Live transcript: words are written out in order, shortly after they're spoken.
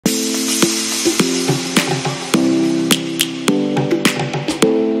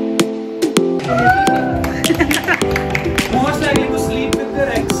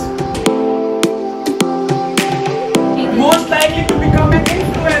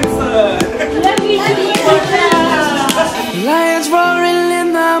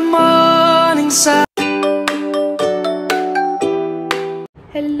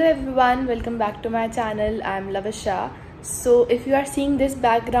everyone, welcome back to my channel. I am Lovisha. So if you are seeing this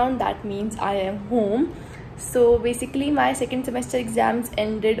background, that means I am home. So basically my second semester exams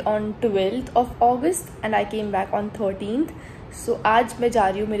ended on 12th of August and I came back on 13th. So आज मैं जा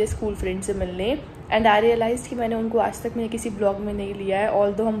रही हूँ मेरे school friend से मिलने and I realise कि मैंने उनको आज तक मैंने किसी ब्लॉग में नहीं लिया है,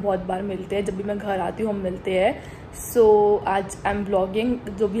 ऑल्दो हम बहुत बार मिलते हैं, जब भी मैं घर आती हूँ हम मिलते हैं. सो आज आई एम ब्लॉगिंग,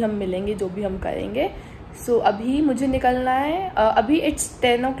 जो भी हम मिलेंगे, जो भी हम करेंगे. सो अभी मुझे निकलना है, अभी it's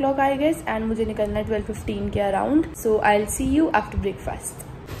 10 o'clock I guess and मुझे निकलना है 12:15 के around. So I will see you after breakfast.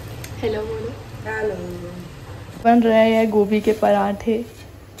 Hello बोलो. हेलो. बन रहे हैं गोभी के पराठे.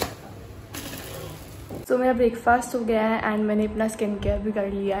 तो मेरा ब्रेकफास्ट हो गया है एंड मैंने अपना स्किन केयर भी कर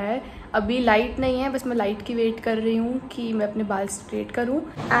लिया है. अभी लाइट नहीं है, बस मैं लाइट की वेट कर रही हूँ कि मैं अपने बाल स्ट्रेट करूँ.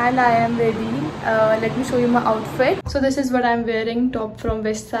 And I am ready. Let me show you my outfit. So this is what I am wearing. Top from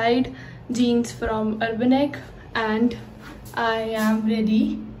west side, jeans from Urbanek, and I am ready.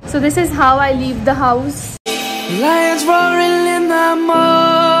 So this is how I leave the house. Lions roaring in the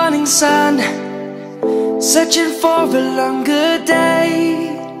morning sun, searching for a longer day.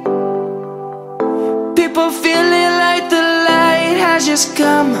 People feeling like the light has just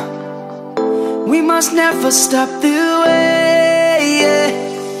come. We must never stop the way.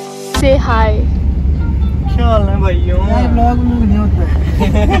 Say hi. क्या हाल है भाइयों? Blog में नहीं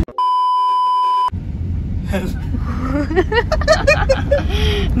होता.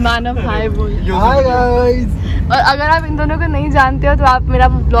 मानव हाय बोल. Hi guys. और अगर आप इन दोनों को नहीं जानते हो तो आप मेरा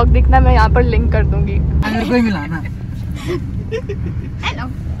ब्लॉग देखना, मैं यहाँ पर लिंक कर दूंगी. मेरे को ही मिलाना. हेलो.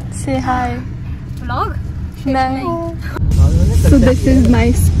 से हाय. व्लॉग नहीं. So this is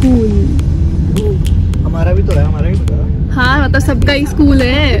my school. हमारा भी तो है, हमारा भी तो है. हाँ मतलब सबका ही स्कूल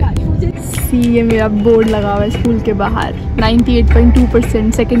है. सी ये मेरा बोर्ड लगा हुआ है स्कूल के बाहर.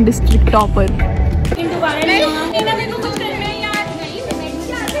 98.2% सेकंड डिस्ट्रिक्ट टॉपर.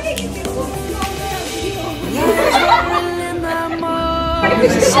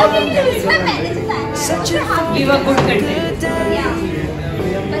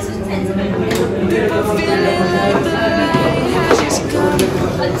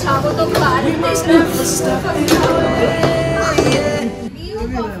 अच्छा वो तो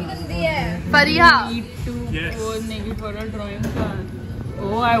फरिया.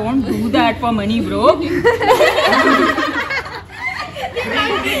 Oh, I won't do that for money, bro.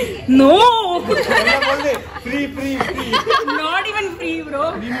 No. Free. Not even free, bro.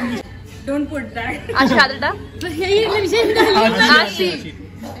 Don't put that. Ashadata. Ashi.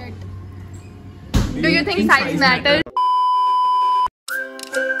 Do you think size matters?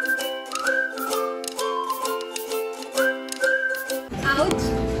 ouch.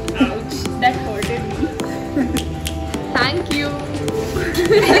 That hurted me. Thank you.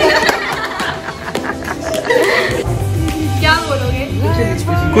 क्या बोलोगे?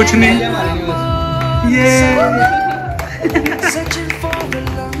 कुछ नहीं. ये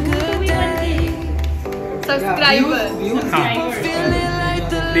subscriber.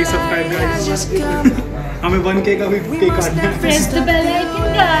 Please subscribe guys. हमें 1K का भी cake काटना है. Press the bell icon,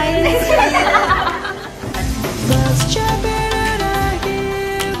 guys.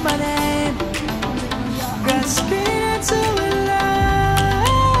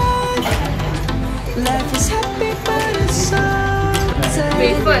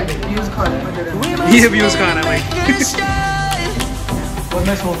 ये व्यूज खाना भाई. और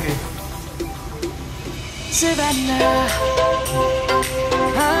मैं सो के.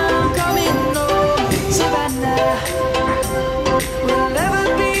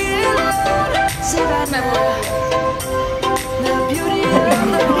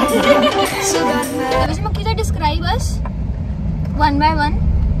 Lovisha Makhija, describe us one by one.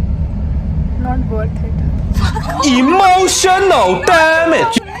 Not worth it. Emotional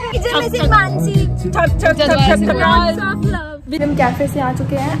damage. हम कैफे से आ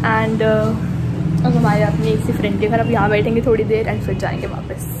चुके हैं एंड अब हमारे अपनी एक सी फ्रेंड के घर. अब यहाँ बैठेंगे थोड़ी देर एंड फिर जाएंगे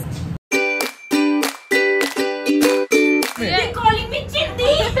वापस.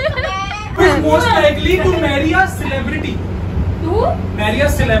 Most likely to marry a celebrity. Who? Marry a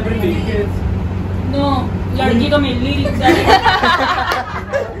celebrity. No. लड़की का मेनली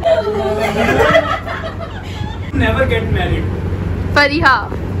Never get married. फरिया.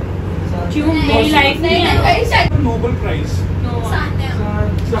 क्यों? मेरी लाइफ नहीं है. Nobel Prize. No.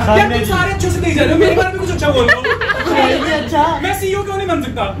 यार तुम सारे अच्छे से नहीं जा रहे हो, मेरे बारे में कुछ अच्छा बोल रहा हूँ. मैं CEO क्यों नहीं बन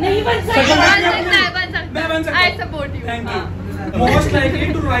सकता? नहीं बन सकता. मैं बन सकता. I support you. Thank you. Most likely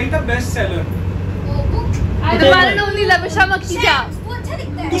to write a bestseller. The one and only Lovisha Makhija. वो अच्छा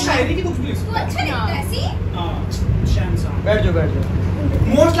दिखता है. तू शायरी की बुक प्लीज. वो अच्छा दिखता है. सी. हाँ. शैमसा. बैठ जाओ.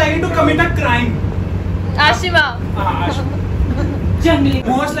 Most likely to commit a crime. Ashima. हाँ. जंगली।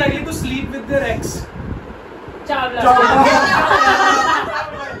 Most likely to sleep with their ex. Chawla.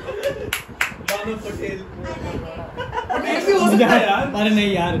 Patel भी हो सकता है यार। अरे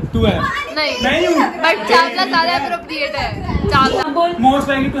नहीं यार, तू है। नहीं हूँ। बट चावला ज्यादा अप्रोप्रिएट है। चावला। बोल। Most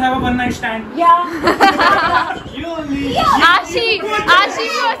likely to have a one night stand. या। आशी भी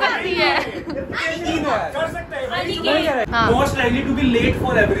हो सकती है। कर सकते हैं। हाँ। Most likely to be late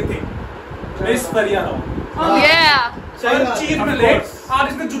for everything. Miss Faria Rao. Yeah. हर चीज में लेट। आज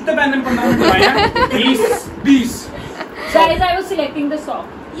इसने जूते पहनने में 15 मिनट लगाए हैं। 20. Guys, I was selecting the sock.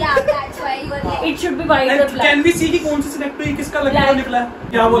 Yeah, that's why you were late. It should be white or black. Can we सी कि कौन सी सिलेक्ट हुई, किसका लगा निकला है?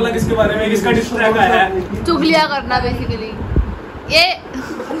 क्या बोलना किसके बारे में, किसका डिस्ट्रैक्ट आया है? चुगलियां करना बेसिकली ये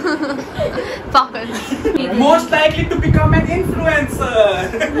पागल। Most likely to become an influencer.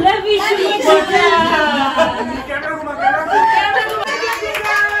 Lovisha Makhija. Camera घुमा।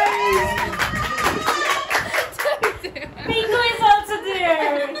 Pingu is also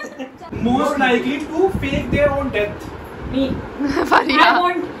there. Most likely to fake their own death. Me. Fariya. I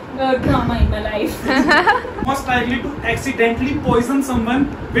want drama in my life. Most likely to accidentally poison someone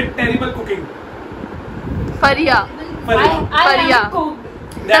with terrible cooking. Fariya. Faria. Faria. I cook.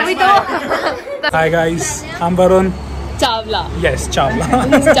 तभी तो Hi guys, I'm Varun. Chawla. Yes, Chawla.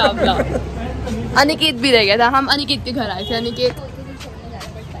 Chawla. Aniket भी रह गया था, हम अनिकेत के घर आए थे। Aniket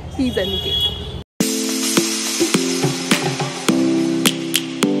He's Aniket.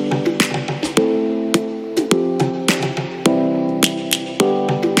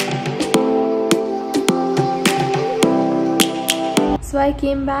 So I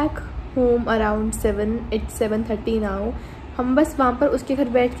came back home around 7. It's 7:30 now. हम बस वहाँ पर उसके घर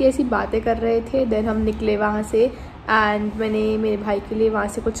बैठ के ऐसी बातें कर रहे थे। देन हम निकले वहाँ से एंड मैंने मेरे भाई के लिए वहाँ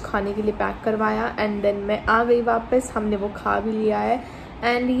से कुछ खाने के लिए पैक करवाया एंड देन मैं आ गई वापस। हमने वो खा भी लिया है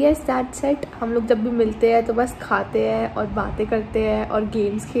एंड येस दैट्स इट। हम लोग जब भी मिलते हैं तो बस खाते हैं और बातें करते हैं और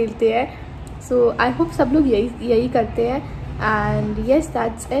गेम्स खेलते हैं। सो आई होप सब लोग यही करते हैं and yes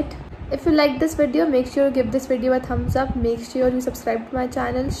that's it. If you like this video, make sure you give this video a thumbs up. Make sure you subscribe to my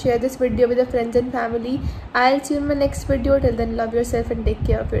channel. Share this video with your friends and family. I'll see you in my next video. Till then, love yourself and take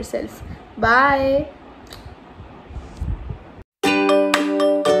care of yourself. Bye.